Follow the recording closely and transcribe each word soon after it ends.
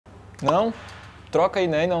Não? Troca aí,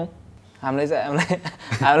 né? Não. हामीलाई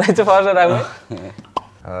चाहिँ फर्स्ट राख्नु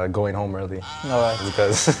Going home early. Alright.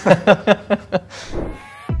 Because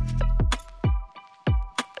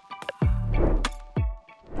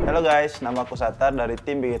Halo guys, nama aku Satar dari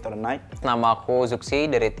tim BIGETRON KNIGHTS. Nama aku Zuxi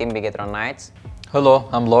dari tim BIGETRON KNIGHTS. Hello,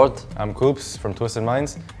 I'm Lord. I'm Coops from Twisted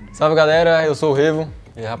Minds. Salve galera, eu sou o Revo.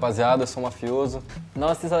 E aí, rapaziada, eu sou o Mafioso.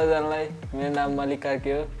 नमस्ते सबैजनालाई, मेरो नाम मल्लिक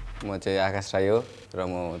कार्की हो म चाहिँ आकाश राई हो र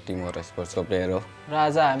म टिम होरा स्पोर्ट्सको प्लेयर हो र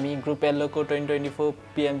आज हामी ग्रुप एल्लोको 2024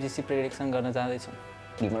 PMGC प्रेडिक्सन गर्न जाँदैछौँ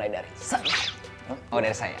dimulai dari saya. Oh,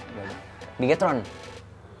 dari saya. BIGETRON.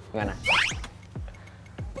 Gimana?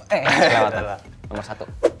 Kelewatan. Nomor 1.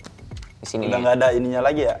 Di sini. Udah nggak ada ininya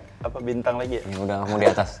lagi ya? Apa bintang lagi ya? Ya udah mau di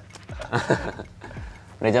atas.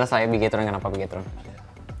 Udah jelas saya BIGETRON, kenapa BIGETRON?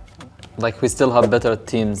 Like we still have better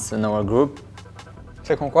teams in our group.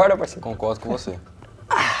 Você concorda, parceiro? Concordo com você.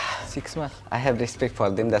 6 man. I have respect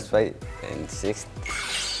for them, that's why in 6th.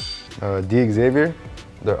 D. Xavier,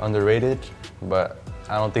 they're underrated, but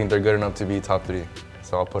I don't think they're good enough to be top 3.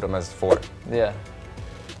 So I'll put them as 4. Yeah.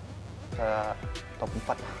 Top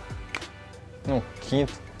 4. No,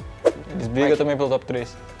 quinto. Eles brigam também pelo top 3.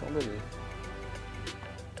 Então, beleza.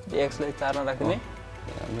 DX-लाई 4 मा राख्दिने?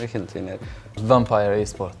 राम्रै खेल्छ यिनीहरू Vampire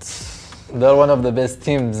Esports. They're one of the best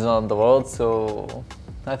teams on the world, so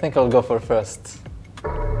I think I'll go for first.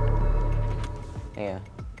 Iya,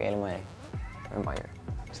 kayak lumayan. Vampire.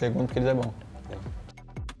 Segundo porque eles é bom.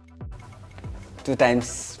 2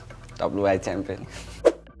 times WI champion.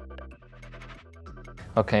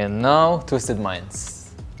 Okay, and now Twisted Minds.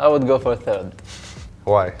 I would go for third.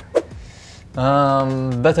 Why?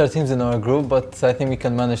 Better teams in our group, but I think we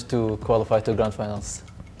can manage to qualify to grand finals.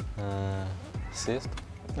 Sexto.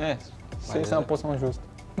 É, sexta é uma posição justa.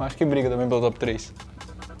 Mas acho que briga também pelo top 3.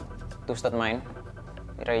 Twisted Mind,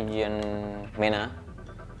 region MENA.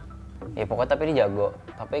 Ya pokoknya tapi dia jago,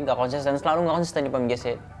 tapi nggak konsisten, selalu nggak konsisten di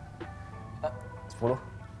PMGC. 10?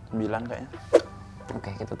 9 kayaknya.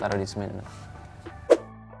 Oke, kita taruh di 9.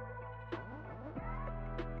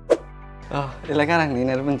 Oh, यसलाई कहाँ राख्ने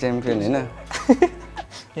यिनीहरू पनि च्याम्पियन होइन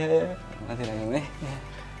Ya, ya. माथि राख्यौँ है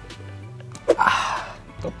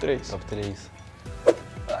Top 3. Top 3.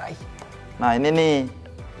 Nah ini nih,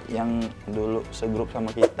 yang dulu segrup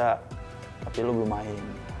sama kita, tapi lu belum main.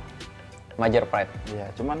 Major Pride.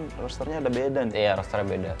 Iya, cuman rosternya ada beda nih. Iya, rosternya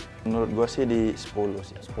beda. Menurut gua sih di 10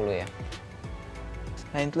 sih. 10 ya.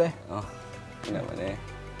 Nah, itu lah. Oh, किनभने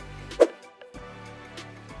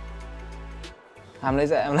हामीलाई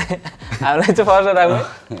चाहिँ फर्स्ट राख्नु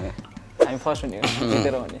हामी फर्स्ट हुने हो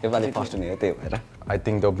जितेर हुने योपालि फर्स्ट हुने हो त्यही भएर I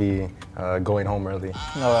think they'll be going home early.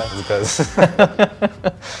 Alright. Because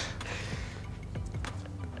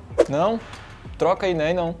Não? Troca aí,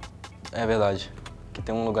 né? Não. É verdade. Aqui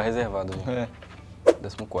tem um lugar reservado, gente. É.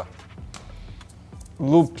 14º.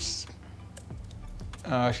 Loops.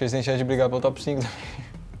 Acho que eles têm chance de brigar pelo top 5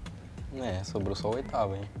 também. É, sobrou só o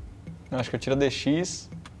 8º, hein. Acho que eu tiro a DX.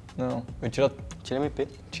 Não, eu tiro Tira MP.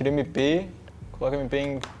 tiro MP, coloco MP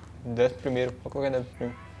em 11º. Vou colocar em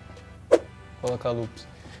 11º. Colocar loops.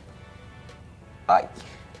 Ai!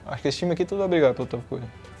 Acho que esse time aqui tudo vai brigar pelo top coisa.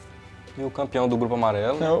 E o campeão do grupo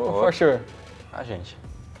amarelo? Não, ó, for sure. a gente.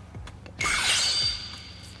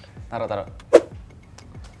 taruh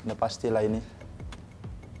Udah pasti lah ini.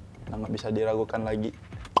 Nah, nggak bisa diragukan lagi.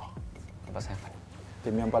 apa 7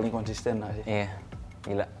 Tim yang paling konsisten lah sih. iya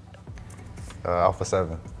gila Alpha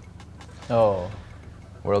 7. Oh,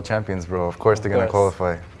 World champions, bro. Of course they're gonna course.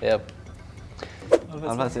 qualify. yep.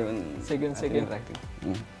 Alpha 7 Seguindo.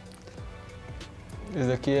 राख्थ्यौँ Esse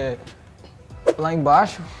daqui é lá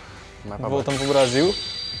embaixo. Mais pra Voltamos pro Brasil.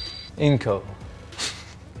 Inco.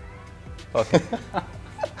 Ok.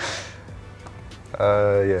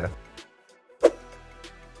 Yeah.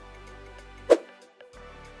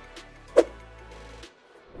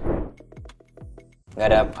 nggak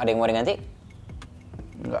ada yang mau diganti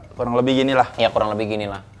Nggak, kurang lebih gini lah. ya kurang lebih gini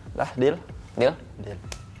lah Dah, deal? deal Deal.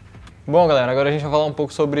 Bom, galera, agora a gente vai falar um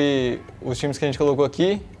pouco sobre os times que a gente colocou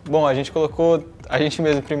aqui. Bom, a gente colocou a gente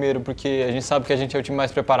mesmo primeiro, porque a gente sabe que a gente é o time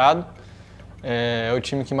mais preparado. É o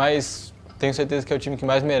time que mais... Tenho certeza que é o time que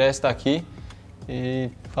mais merece estar aqui.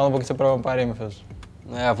 E fala um pouquinho sobre a Vampire aí, meu filho.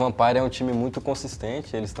 A Vampire é um time muito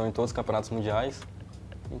consistente, eles estão em todos os campeonatos mundiais.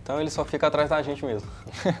 Então ele só fica atrás da gente mesmo.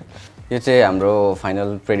 यो चाहिँ हाम्रो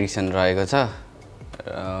final prediction रहेको छ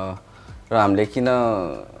र हामीले किन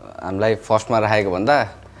हामीलाई फर्स्टमा राखेको भन्दा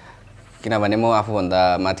किनभने म आफूभन्दा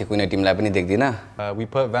माथि कुनै टिमलाई पनि देख्दिनँ We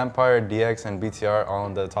put Vampire, DX, and BTR all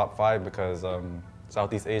in the top 5 because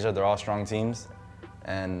Southeast Asia, they're all strong teams.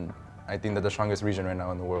 And I think they're the strongest region right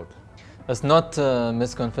now in the world. It's not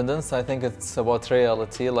misconfidence. I think it's about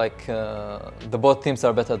reality. Like the both teams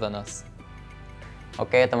are better than us.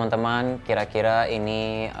 Oke teman-teman, kira-kira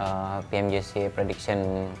ini PMGC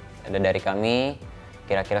prediction dari kami.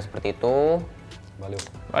 Kira-kira seperti itu.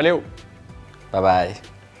 Valeu! Bye bye.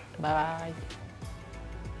 Bye bye!